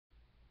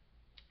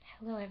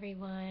Hello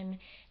everyone.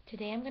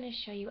 Today I'm going to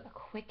show you a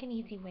quick and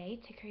easy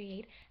way to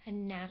create a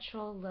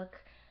natural look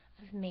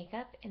of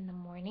makeup in the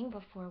morning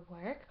before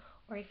work,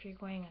 or if you're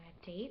going on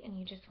a date and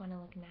you just want to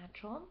look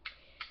natural.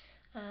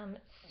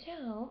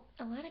 So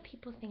a lot of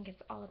people think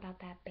it's all about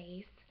that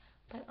base,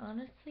 but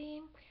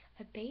honestly,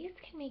 a base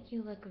can make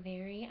you look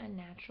very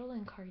unnatural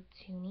and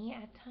cartoony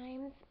at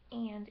times,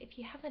 and if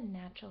you have a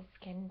natural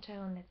skin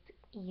tone that's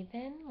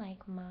even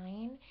like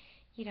mine,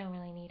 you don't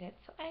really need it.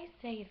 So I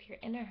say if you're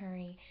in a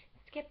hurry,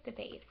 skip the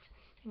base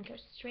and go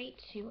straight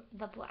to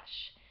the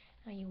blush.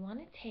 Now you want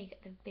to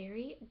take the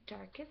very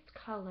darkest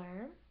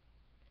color,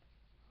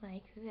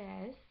 like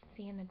this,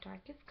 see, in the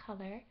darkest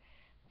color,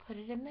 put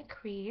it in the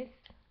crease,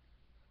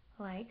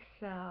 like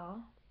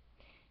so,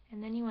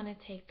 and then you want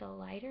to take the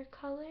lighter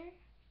color,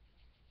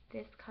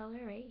 this color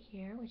right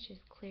here, which is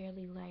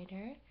clearly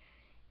lighter,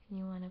 and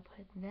you want to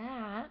put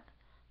that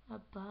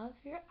above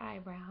your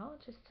eyebrow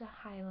just to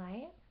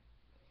highlight.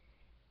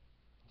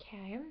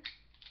 Okay,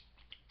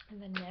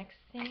 and the next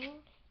thing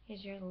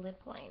is your lip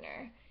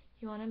liner.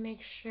 You want to make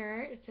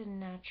sure it's a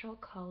natural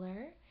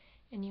color,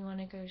 and you want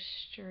to go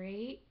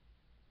straight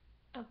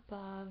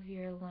above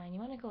your line. You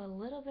want to go a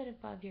little bit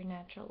above your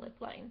natural lip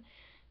line.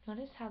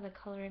 Notice how the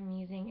color I'm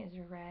using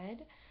is red,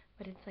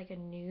 but it's like a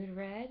nude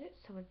red,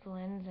 so it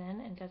blends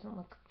in and doesn't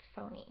look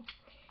phony.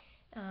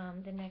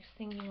 The next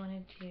thing you want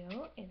to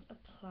do is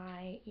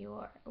apply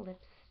your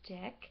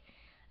lipstick,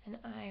 and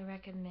I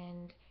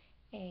recommend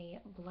a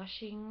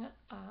blushing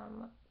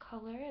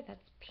color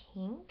that's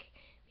pink,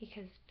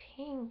 because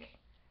pink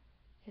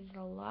is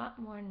a lot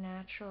more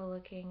natural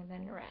looking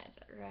than red.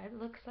 Red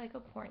looks like a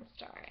porn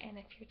star, and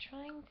if you're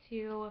trying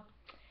to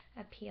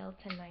appeal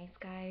to nice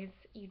guys,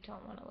 you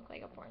don't want to look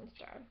like a porn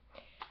star.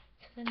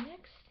 So the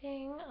next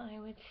thing I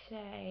would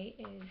say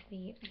is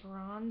the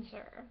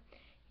bronzer.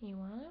 You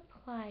want to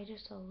apply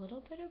just a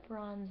little bit of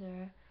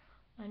bronzer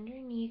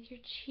underneath your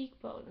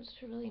cheekbones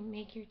to really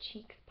make your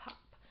cheeks pop.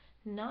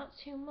 Not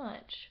too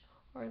much,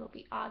 or it'll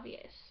be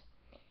obvious.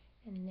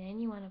 And then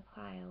you want to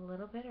apply a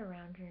little bit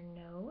around your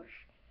nose.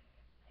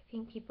 I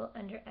think people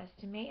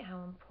underestimate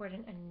how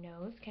important a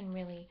nose can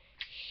really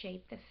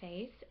shape the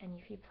face, and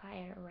if you apply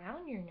it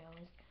around your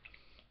nose,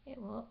 it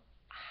will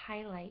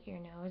highlight your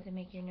nose and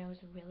make your nose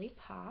really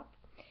pop.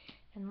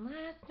 And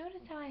last,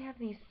 notice how I have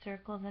these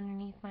circles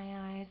underneath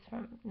my eyes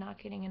from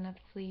not getting enough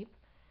sleep?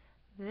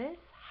 This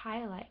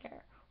highlighter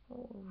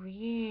will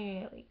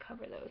really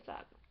cover those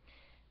up.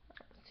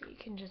 So you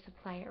can just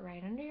apply it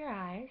right under your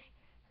eyes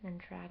and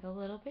then drag a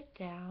little bit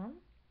down,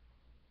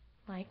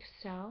 like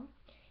so.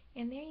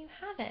 And there you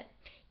have it.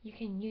 You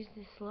can use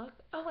this look.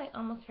 Oh, I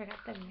almost forgot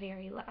the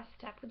very last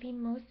step, the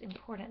most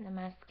important, the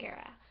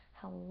mascara.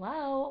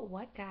 Hello,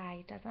 what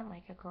guy doesn't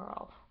like a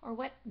girl, or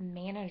what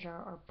manager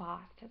or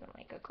boss doesn't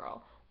like a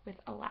girl with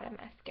a lot of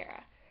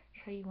mascara?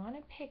 So you want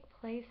to pick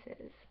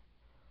places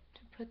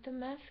to put the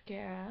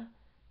mascara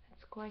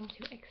that's going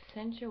to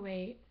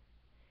accentuate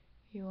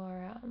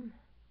your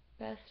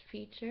best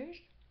features,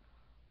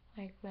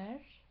 like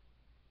this.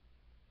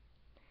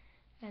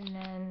 And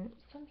then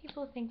some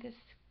people think this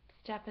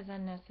step is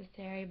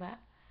unnecessary, but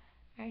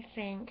I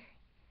think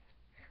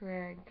it's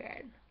very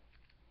good.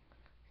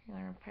 You're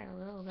going to put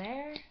a little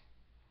there,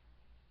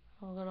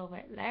 a little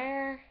bit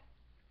there.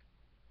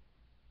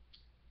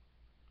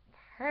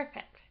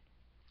 Perfect.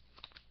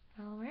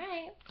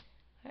 Alright,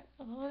 put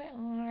a little bit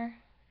more.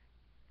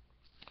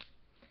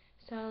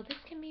 So this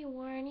can be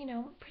worn,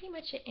 pretty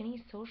much at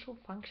any social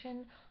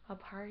function, a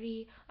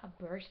party, a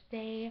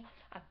birthday,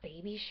 a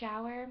baby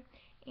shower,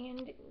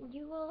 and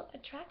you will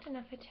attract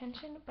enough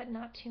attention, but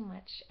not too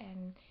much,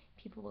 and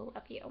people will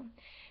love you.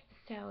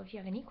 So if you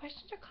have any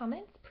questions or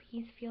comments,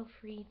 please feel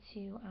free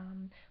to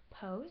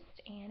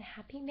post, and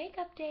happy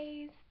makeup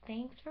days.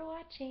 Thanks for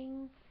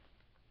watching.